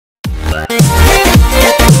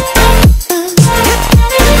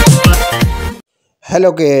Hello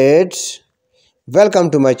kids, welcome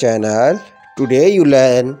to my channel. Today you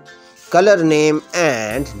learn color name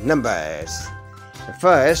and numbers.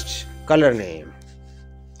 First, color name.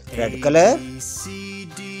 Red color,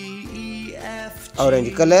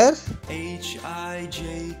 orange color,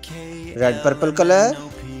 red purple color,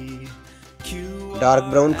 dark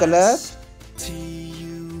brown color,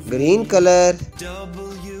 green color,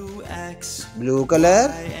 blue color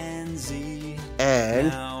and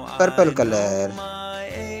purple color.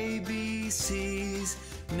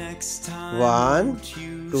 1,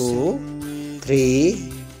 2,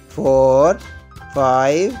 3, 4,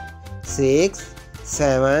 5, 6,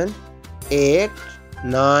 7, 8,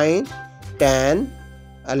 9, 10,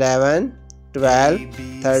 11, 12,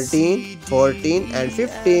 13, 14 and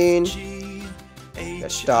 15.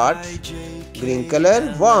 Let's start. Green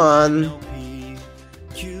color 1,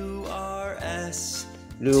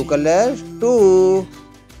 blue color 2,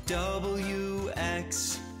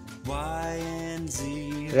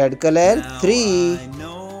 red color 3,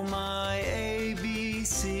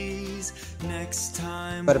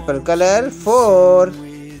 purple color 4,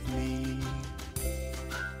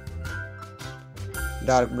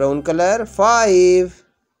 dark brown color 5,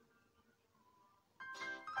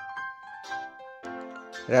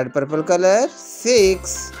 red purple color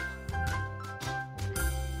 6,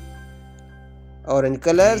 orange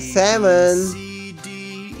color 7,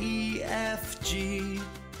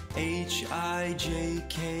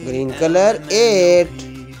 green color 8,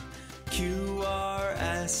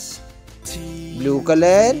 blue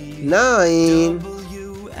color 9,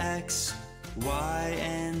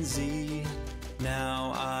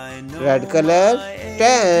 red color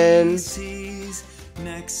 10,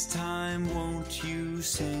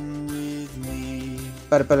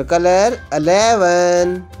 purple color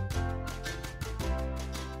 11,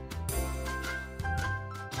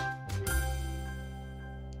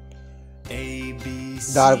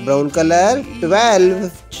 dark brown color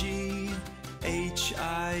 12,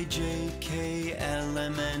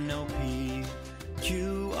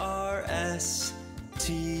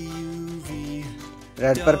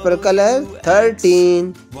 red purple color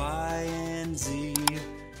 13,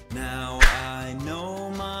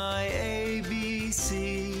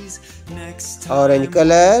 orange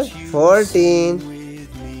color 14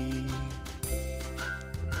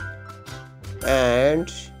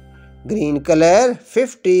 and green color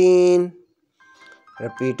 15.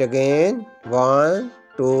 Repeat again. 1,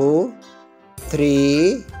 2,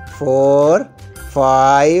 3, 4,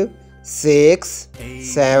 5, 6,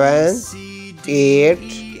 7, 8,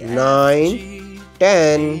 9,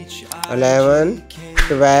 10, 11,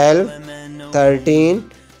 12, 13,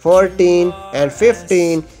 14 and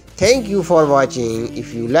 15. Thank you for watching.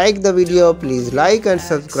 If you like the video, please like and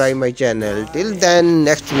subscribe my channel. Till then,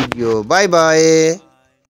 next video. Bye bye.